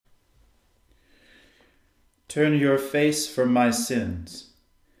Turn your face from my sins,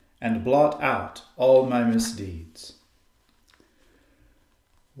 and blot out all my misdeeds.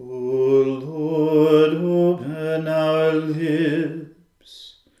 O Lord, open our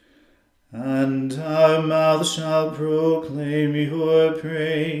lips, and our mouth shall proclaim your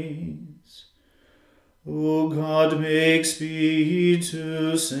praise. O God, make speed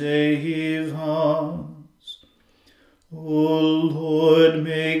to save us. O Lord,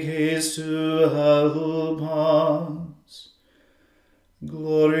 make haste to help us.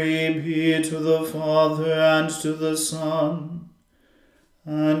 Glory be to the Father, and to the Son,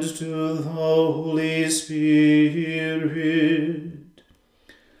 and to the Holy Spirit,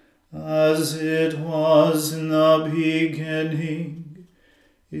 as it was in the beginning,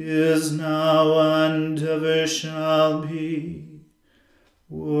 is now, and ever shall be,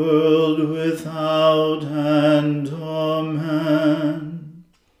 world without end. Amen.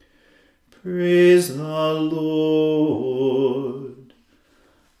 Praise the Lord.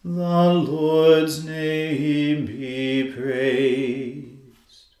 The Lord's name be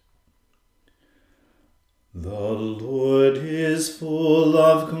praised. The Lord is full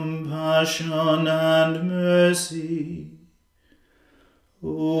of compassion and mercy.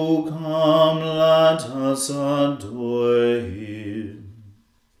 O come, let us adore him.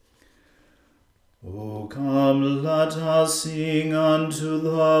 O come, let us sing unto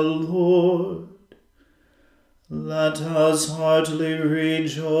the Lord. Let us heartily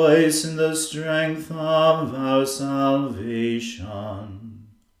rejoice in the strength of our salvation.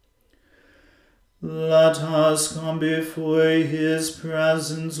 Let us come before his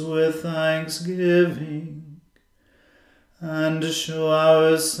presence with thanksgiving, and show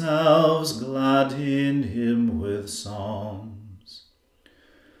ourselves glad in him with songs.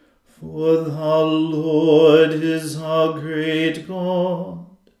 For the Lord is a great God,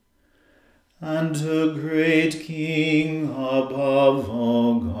 and a great King above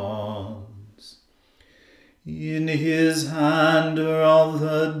all gods. In his hand are all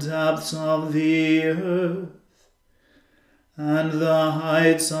the depths of the earth, and the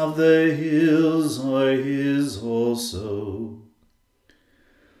heights of the hills are his also.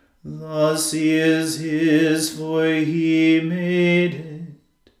 The sea is his, for he made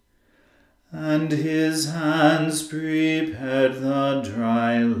it, and his hands prepared the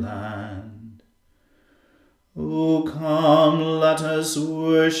dry land. O come, let us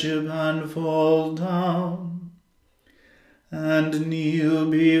worship and fall down, and kneel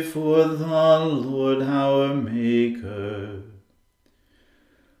before the Lord our Maker.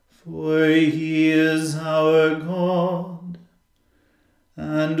 For he is our God,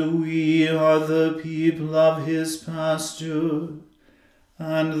 and we are the people of his pasture,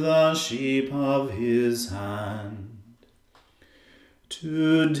 and the sheep of his hand.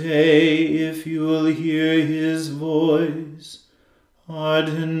 Today, if you will hear his voice,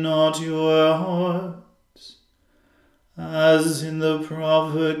 harden not your hearts, as in the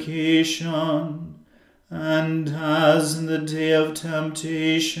provocation, and as in the day of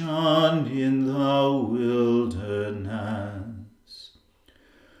temptation in the wilderness,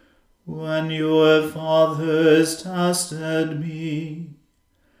 when your fathers tested me,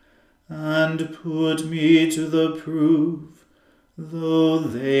 and put me to the proof, though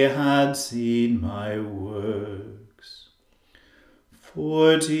they had seen my works.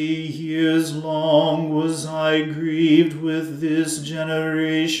 40 years long was I grieved with this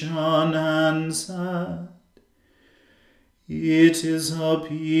generation, and said, it is a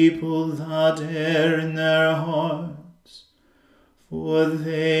people that err in their hearts, for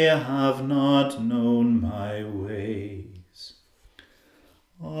they have not known my ways.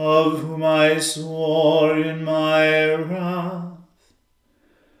 Of whom I swore in my wrath,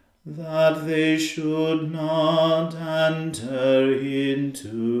 that they should not enter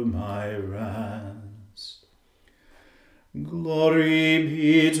into my rest. Glory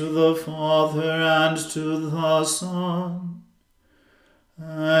be to the Father, and to the Son,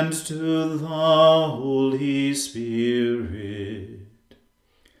 and to the Holy Spirit,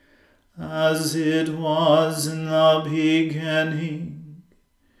 as it was in the beginning,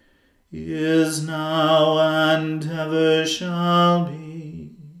 is now, and ever shall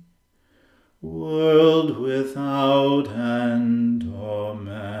be, world without end.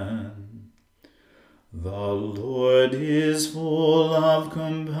 Amen. The Lord is full of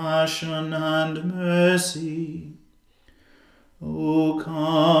compassion and mercy. O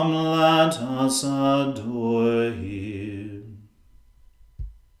come, let us adore him.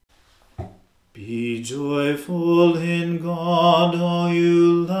 Be joyful in God, all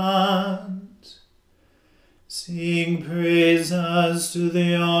you lands. Sing praises to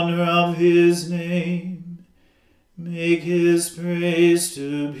the honor of his name. Make his praise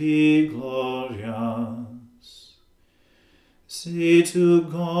to be glorious. Say to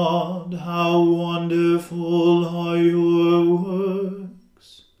God, how wonderful are your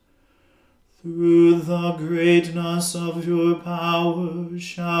works. Through the greatness of your power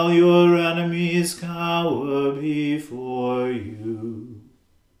shall your enemies cower before you.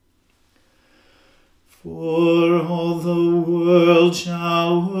 For all the world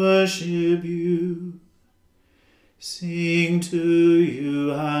shall worship you, sing to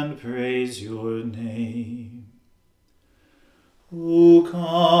you and praise your name. O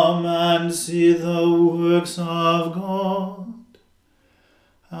come and see the works of God,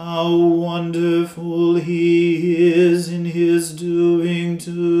 how wonderful he is in his doing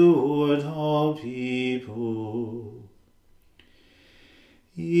toward all people.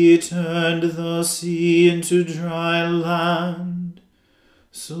 He turned the sea into dry land,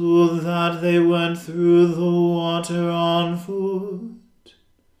 so that they went through the water on foot.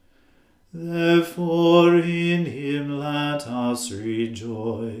 Therefore in him let us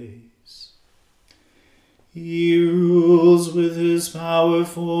rejoice. He rules with his power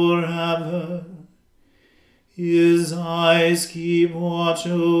forever. His eyes keep watch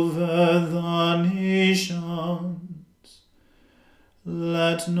over the nations.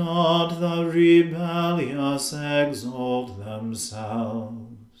 Let not the rebellious exalt themselves.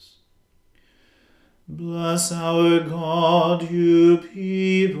 Bless our God, you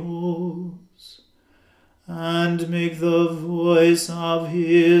peoples, and make the voice of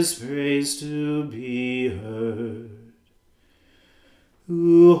his praise to be heard.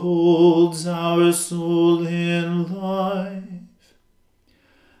 Who holds our soul in life,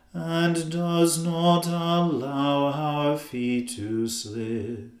 and does not allow our feet to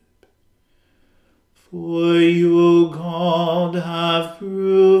slip. For you, God, have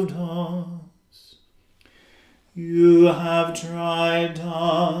proved us. You have tried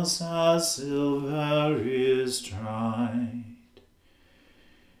us as silver is tried.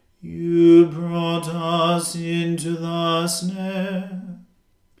 You brought us into the snare,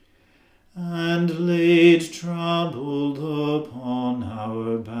 and laid trouble upon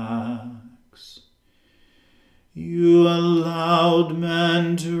our backs. You allowed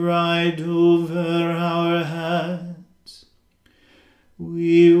men to ride over our heads.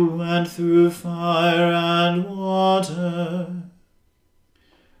 We went through fire and water,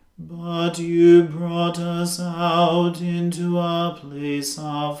 but you brought us out into a place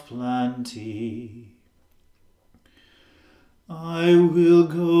of plenty. I will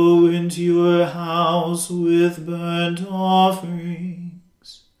go into your house with burnt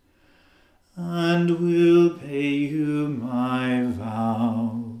offerings, and will pay you my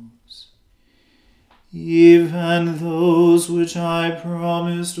vows, even those which I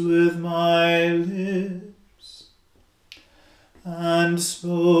promised with my lips, and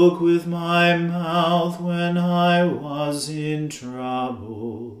spoke with my mouth when I was in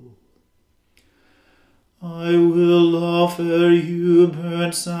trouble. I will offer you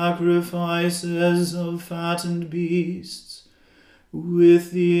burnt sacrifices of fattened beasts,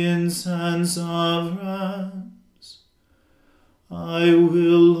 with the incense of rams. I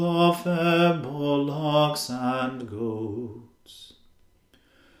will offer bullocks and goats.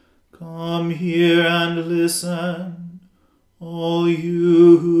 Come here and listen, all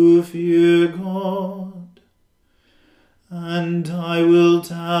you who fear God, and I will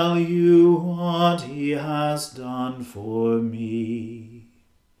tell you what he has done for me.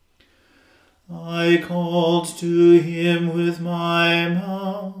 I called to him with my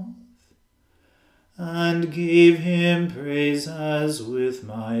mouth, and gave him praises with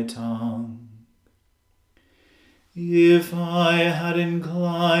my tongue. If I had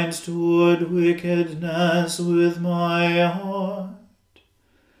inclined toward wickedness with my heart,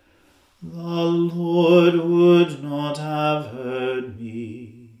 the Lord would not have heard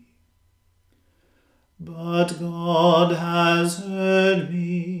me. But God has heard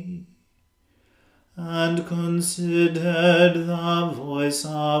me, and considered the voice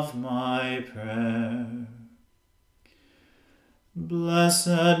of my prayer.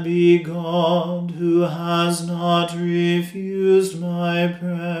 Blessed be God, who has not refused my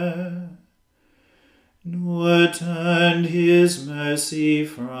prayer, nor turned his mercy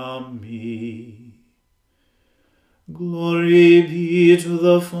from me. Glory be to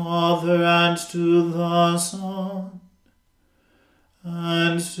the Father, and to the Son,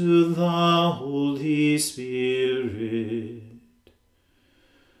 and to the Holy Spirit,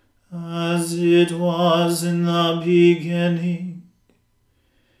 as it was in the beginning,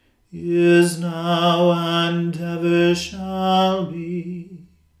 is now, and ever shall be,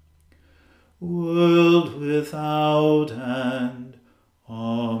 world without end.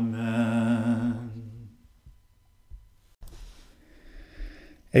 Amen.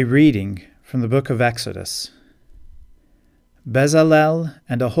 A reading from the book of Exodus. Bezalel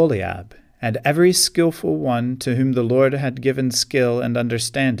and Aholiab, and every skillful one to whom the Lord had given skill and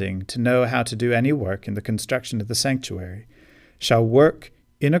understanding to know how to do any work in the construction of the sanctuary, shall work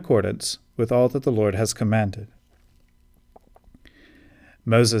in accordance with all that the Lord has commanded.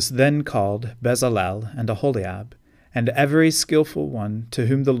 Moses then called Bezalel and Aholiab, and every skillful one to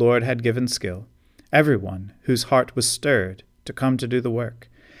whom the Lord had given skill, every one whose heart was stirred to come to do the work.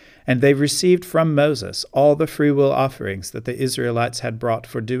 And they received from Moses all the freewill offerings that the Israelites had brought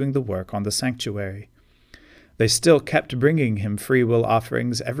for doing the work on the sanctuary. They still kept bringing him freewill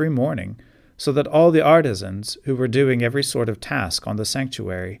offerings every morning, so that all the artisans who were doing every sort of task on the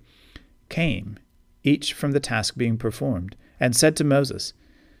sanctuary came, each from the task being performed, and said to Moses,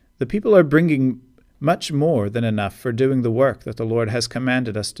 "The people are bringing much more than enough for doing the work that the Lord has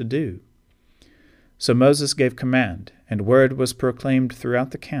commanded us to do." So Moses gave command, and word was proclaimed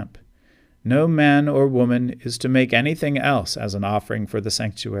throughout the camp, "No man or woman is to make anything else as an offering for the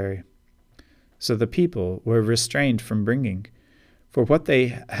sanctuary." So the people were restrained from bringing, for what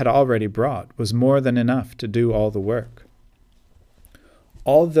they had already brought was more than enough to do all the work.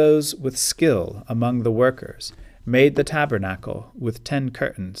 All those with skill among the workers made the tabernacle with 10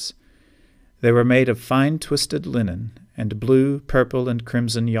 curtains. They were made of fine twisted linen and blue, purple, and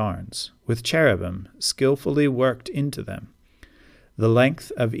crimson yarns, with cherubim skillfully worked into them. The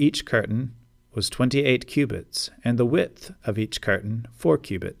length of each curtain was 28 cubits, and the width of each curtain 4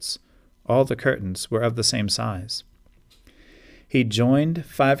 cubits. All the curtains were of the same size. He joined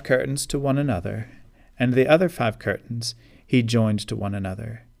 5 curtains to one another, and the other 5 curtains he joined to one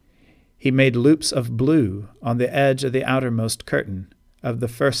another. He made loops of blue on the edge of the outermost curtain of the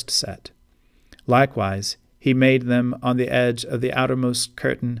first set. Likewise, he made them on the edge of the outermost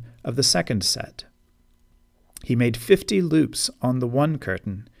curtain of the second set. He made 50 loops on the one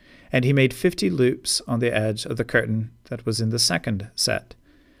curtain, and he made 50 loops on the edge of the curtain that was in the second set.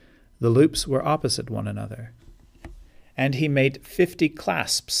 The loops were opposite one another. And he made 50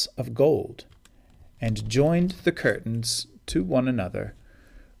 clasps of gold, and joined the curtains to one another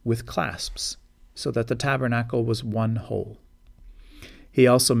with clasps, so that the tabernacle was one whole. He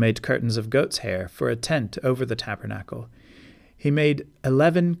also made curtains of goat's hair for a tent over the tabernacle. He made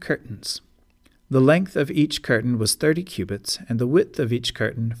 11 curtains. The length of each curtain was 30 cubits, and the width of each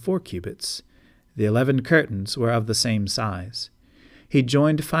curtain 4 cubits. The 11 curtains were of the same size. He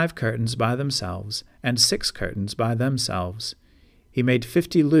joined 5 curtains by themselves, and 6 curtains by themselves. He made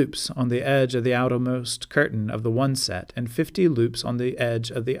 50 loops on the edge of the outermost curtain of the one set, and 50 loops on the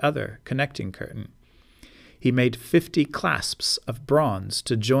edge of the other connecting curtain. He made 50 clasps of bronze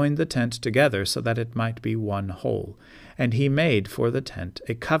to join the tent together so that it might be one whole. And he made for the tent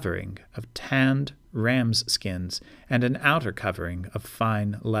a covering of tanned ram's skins and an outer covering of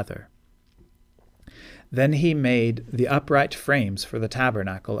fine leather. Then he made the upright frames for the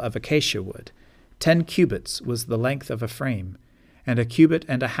tabernacle of acacia wood. 10 cubits was the length of a frame, and 1.5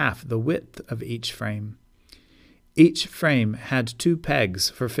 cubits the width of each frame. Each frame had 2 pegs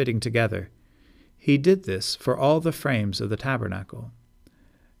for fitting together. He did this for all the frames of the tabernacle.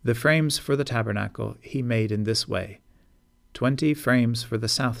 The frames for the tabernacle he made in this way: 20 frames for the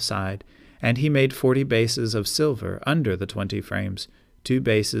south side, and he made 40 bases of silver under the 20 frames, 2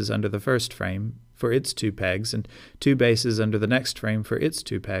 bases under the first frame for its 2 pegs, and 2 bases under the next frame for its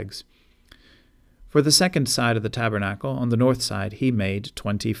 2 pegs. For the second side of the tabernacle, on the north side, he made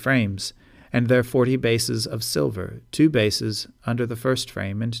 20 frames, and their 40 bases of silver, 2 bases under the first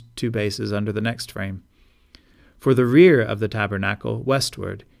frame, and 2 bases under the next frame. For the rear of the tabernacle,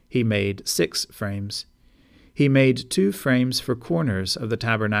 westward, he made 6 frames. He made 2 frames for corners of the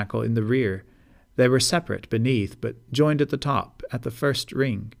tabernacle in the rear. They were separate beneath, but joined at the top, at the first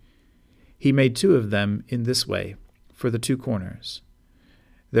ring. He made 2 of them in this way, for the 2 corners.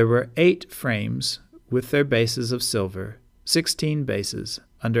 There were 8 frames with their bases of silver, 16 bases,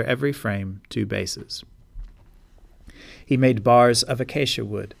 under every frame 2 bases. He made bars of acacia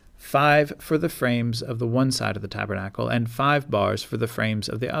wood, 5 for the frames of the one side of the tabernacle, and 5 bars for the frames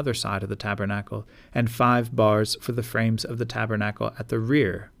of the other side of the tabernacle, and 5 bars for the frames of the tabernacle at the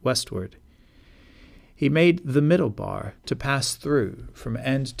rear, westward. He made the middle bar to pass through from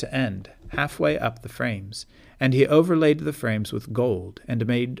end to end, halfway up the frames, and he overlaid the frames with gold, and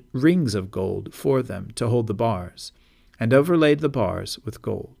made rings of gold for them to hold the bars, and overlaid the bars with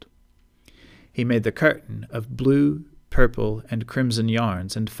gold. He made the curtain of blue, purple, and crimson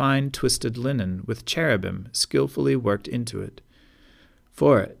yarns, and fine twisted linen with cherubim skillfully worked into it.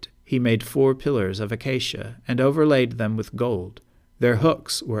 For it he made 4 pillars of acacia, and overlaid them with gold. Their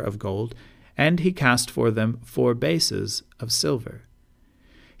hooks were of gold, and he cast for them 4 bases of silver.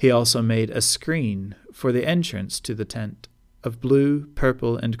 He also made a screen for the entrance to the tent, of blue,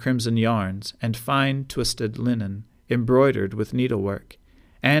 purple, and crimson yarns, and fine twisted linen, embroidered with needlework,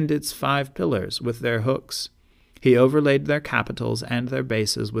 and its 5 pillars with their hooks. He overlaid their capitals and their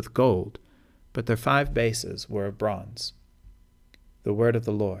bases with gold, but their 5 bases were of bronze. The word of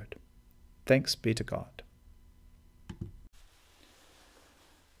the Lord. Thanks be to God.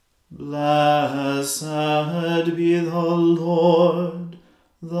 Blessed be the Lord,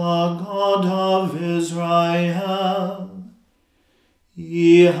 the God of Israel.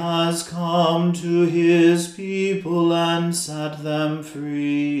 He has come to his people and set them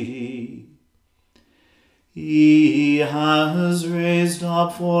free. He has raised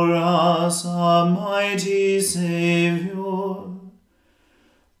up for us a mighty Saviour,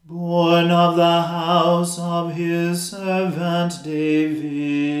 born of the house of his servant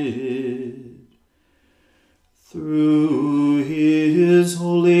David. Through his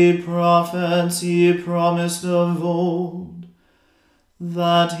holy prophets he promised of old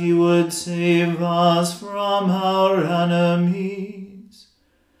that he would save us from our enemies,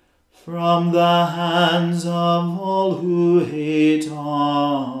 from the hands of all who hate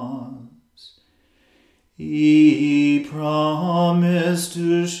us. He promised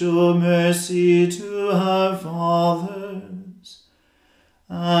to show mercy to our fathers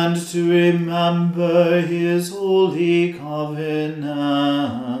and to remember his holy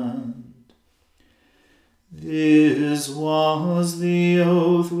covenant. This was the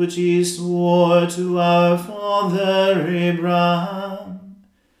oath which he swore to our father Abraham,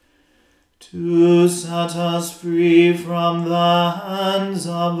 to set us free from the hands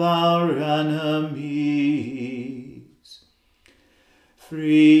of our enemies,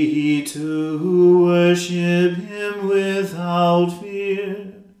 free to worship him without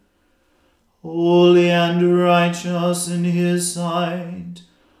fear, holy and righteous in his sight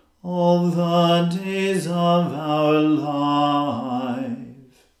all the days of our life.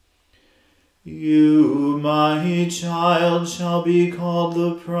 You, my child, shall be called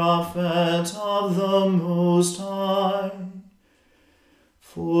the prophet of the Most High,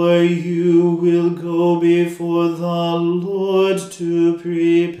 for you will go before the Lord to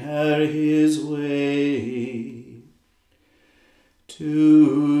prepare his way,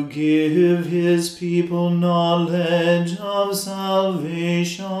 to give his people knowledge of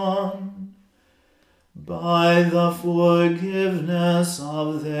salvation by the forgiveness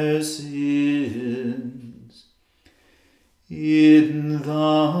of their sins, in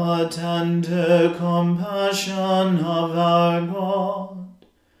the tender compassion of our God.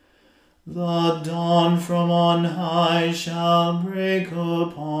 The dawn from on high shall break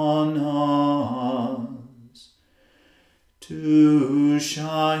upon us, to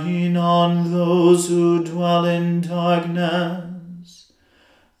shine on those who dwell in darkness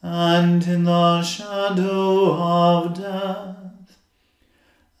and in the shadow of death,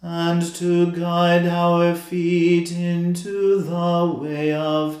 and to guide our feet into the way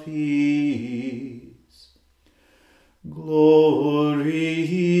of peace.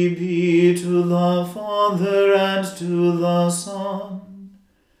 Glory be to the Father and to the Son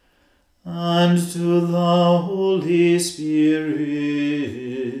and to the Holy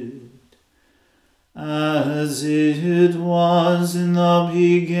Spirit, as it was in the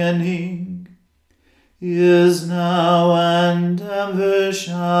beginning, is now, and ever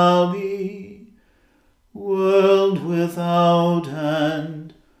shall be, world without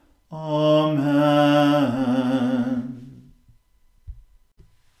end. Amen.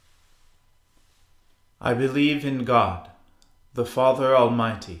 I believe in God, the Father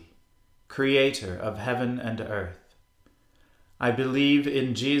Almighty, Creator of heaven and earth. I believe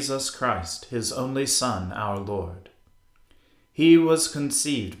in Jesus Christ, his only Son, our Lord. He was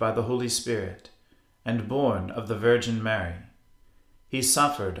conceived by the Holy Spirit and born of the Virgin Mary. He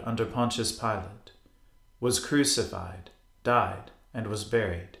suffered under Pontius Pilate, was crucified, died, and was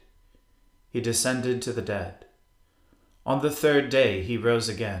buried. He descended to the dead. On the 3rd day he rose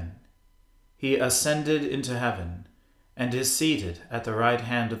again. He ascended into heaven and is seated at the right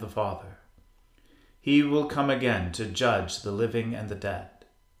hand of the Father. He will come again to judge the living and the dead.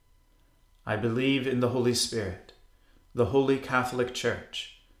 I believe in the Holy Spirit, the Holy Catholic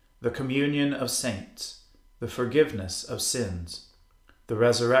Church, the communion of saints, the forgiveness of sins, the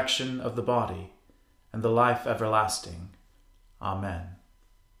resurrection of the body, and the life everlasting. Amen.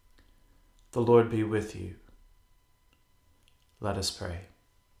 The Lord be with you. Let us pray.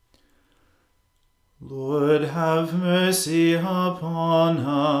 Lord, have mercy upon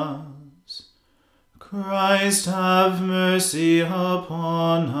us. Christ, have mercy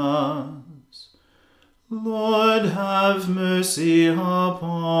upon us. Lord, have mercy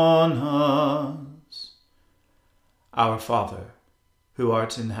upon us. Our Father, who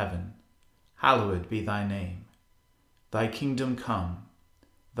art in heaven, hallowed be thy name. Thy kingdom come,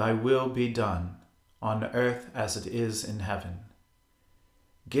 thy will be done, on earth as it is in heaven.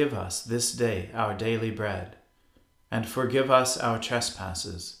 Give us this day our daily bread, and forgive us our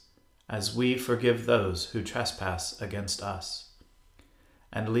trespasses, as we forgive those who trespass against us.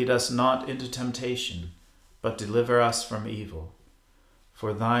 And lead us not into temptation, but deliver us from evil.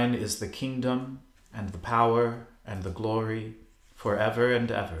 For thine is the kingdom, and the power, and the glory, forever and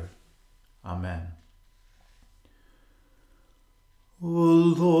ever. Amen. O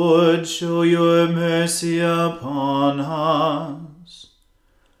Lord, show your mercy upon us,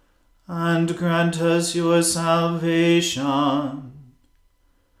 and grant us your salvation.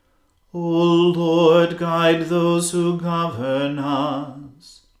 O Lord, guide those who govern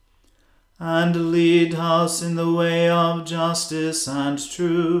us, and lead us in the way of justice and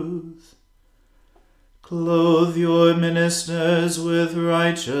truth. Clothe your ministers with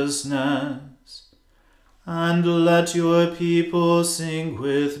righteousness, and let your people sing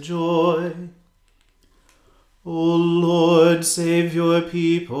with joy. O Lord, save your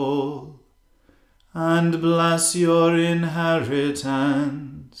people, and bless your inheritance.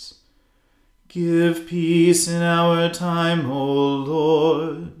 Give peace in our time, O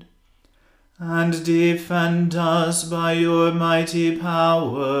Lord, and defend us by your mighty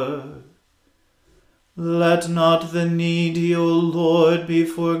power. Let not the needy, O Lord, be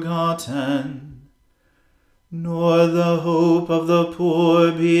forgotten, nor the hope of the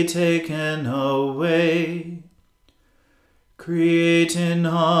poor be taken away. Create in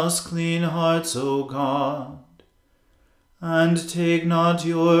us clean hearts, O God, and take not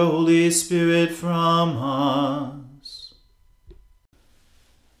your Holy Spirit from us.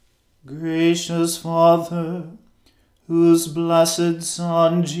 Gracious Father, whose blessed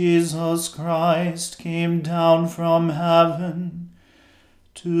Son, Jesus Christ, came down from heaven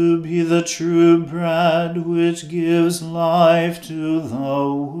to be the true bread which gives life to the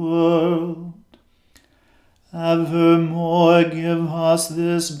world, evermore give us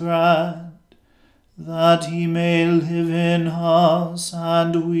this bread, that he may live in us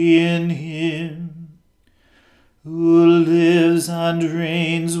and we in him, who lives and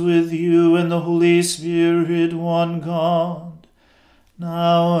reigns with you in the Holy Spirit, one God,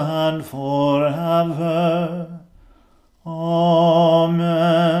 now and forever. Amen.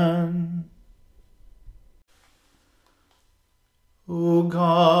 O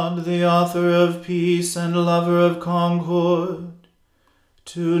God, the author of peace and lover of concord,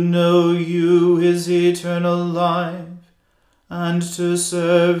 to know you is eternal life, and to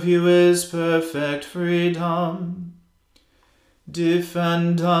serve you is perfect freedom.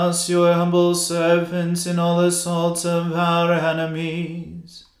 Defend us, your humble servants, in all assaults of our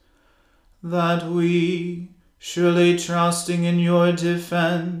enemies, that we, surely trusting in your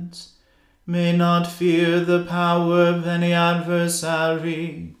defense, may not fear the power of any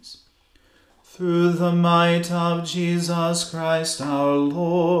adversaries. Through the might of Jesus Christ our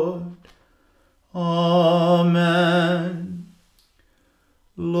Lord. Amen.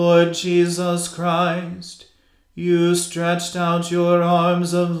 Lord Jesus Christ, you stretched out your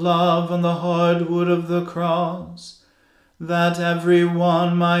arms of love on the hard wood of the cross, that every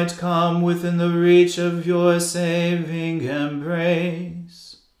one might come within the reach of your saving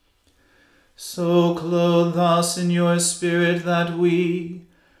embrace. So clothe us in your Spirit, that we,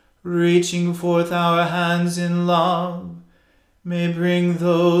 reaching forth our hands in love, may bring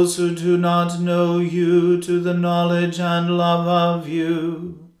those who do not know you to the knowledge and love of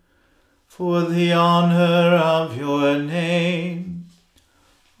you, for the honor of your name.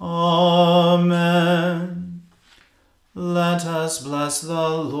 Amen. Let us bless the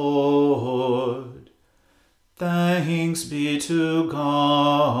Lord. Thanks be to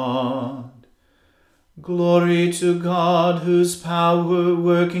God. Glory to God, whose power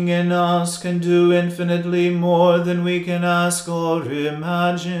working in us can do infinitely more than we can ask or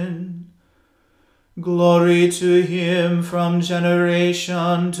imagine. Glory to him from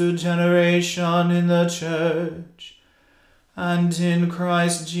generation to generation in the church, and in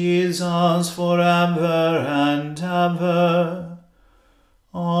Christ Jesus forever and ever.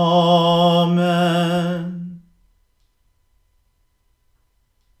 Amen.